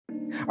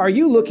Are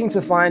you looking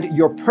to find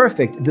your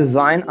perfect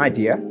design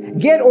idea?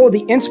 Get all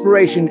the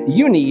inspiration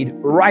you need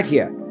right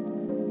here.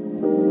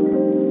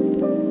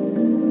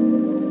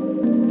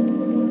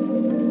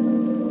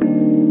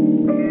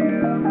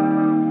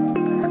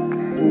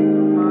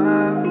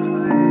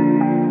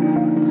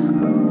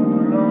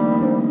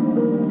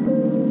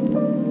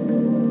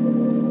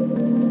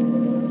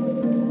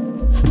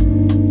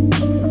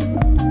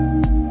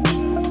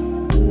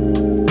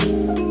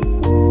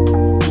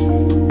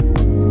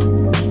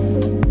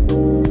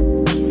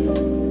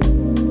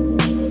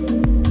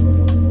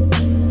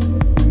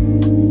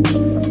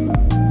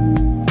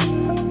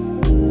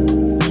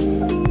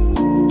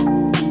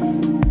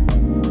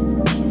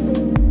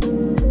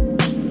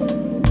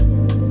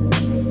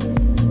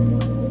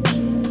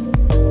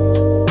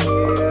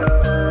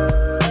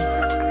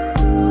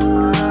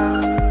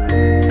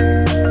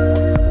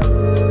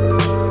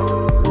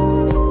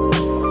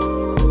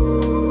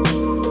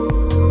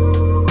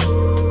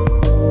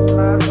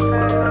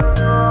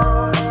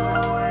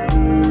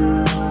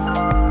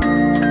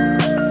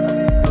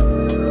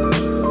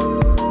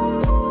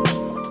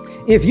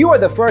 If you are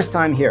the first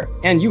time here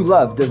and you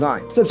love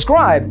design,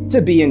 subscribe to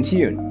Be in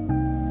Tune.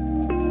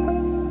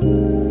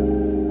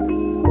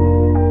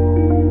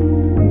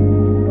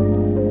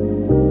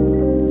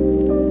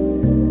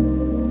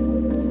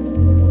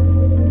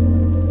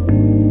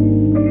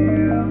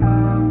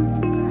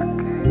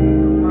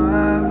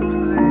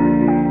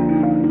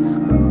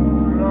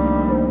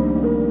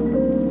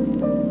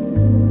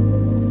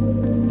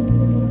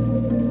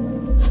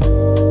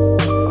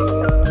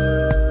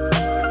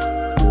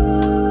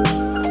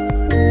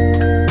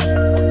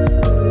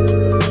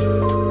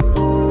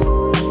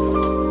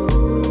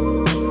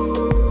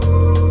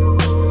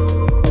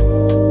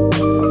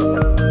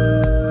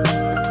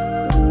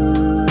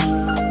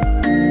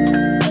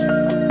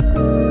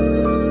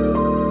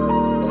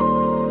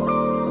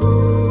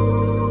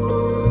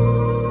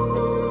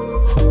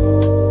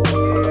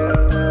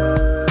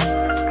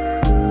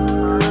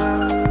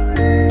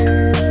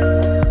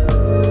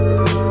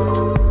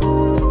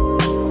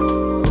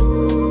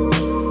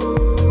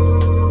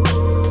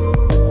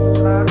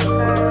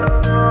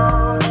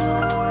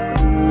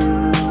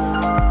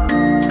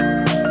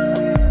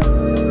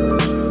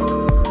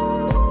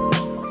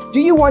 Do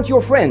you want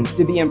your friends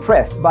to be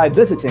impressed by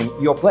visiting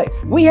your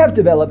place? We have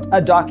developed a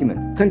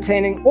document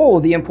containing all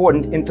the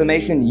important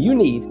information you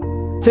need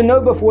to know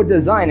before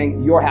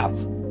designing your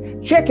house.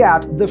 Check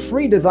out the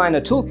free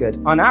designer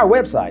toolkit on our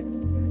website,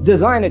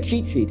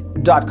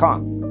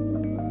 designercheatsheet.com.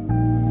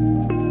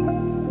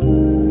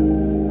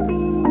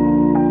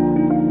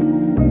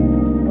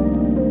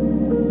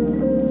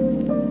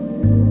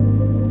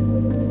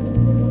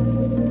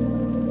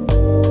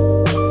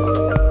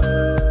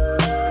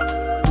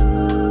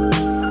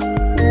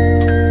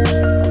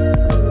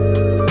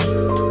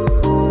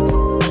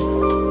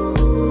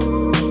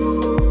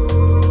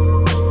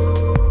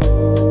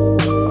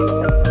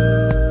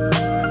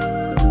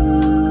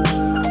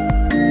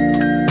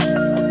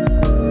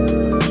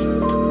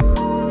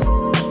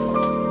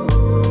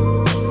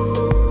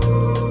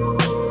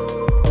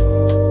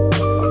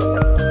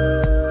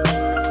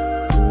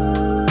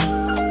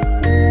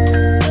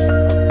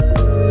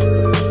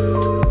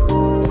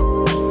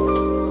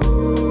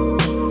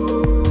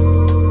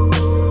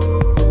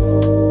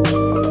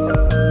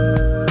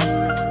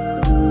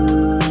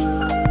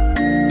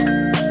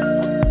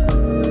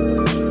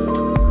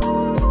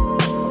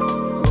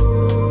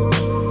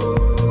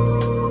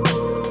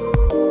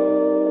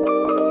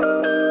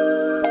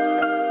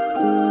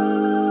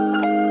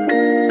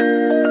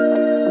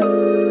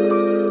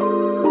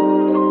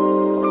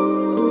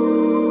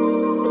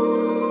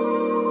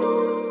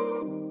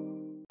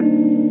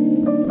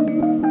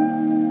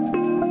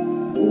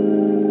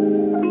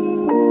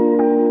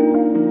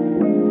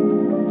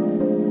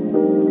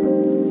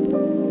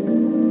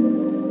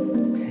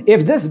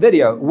 If this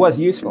video was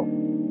useful,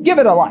 give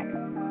it a like.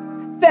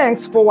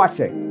 Thanks for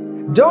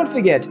watching. Don't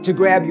forget to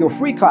grab your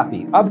free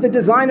copy of the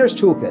Designer's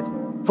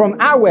Toolkit from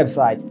our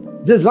website,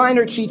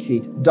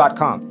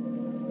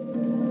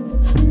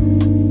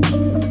 designercheatsheet.com.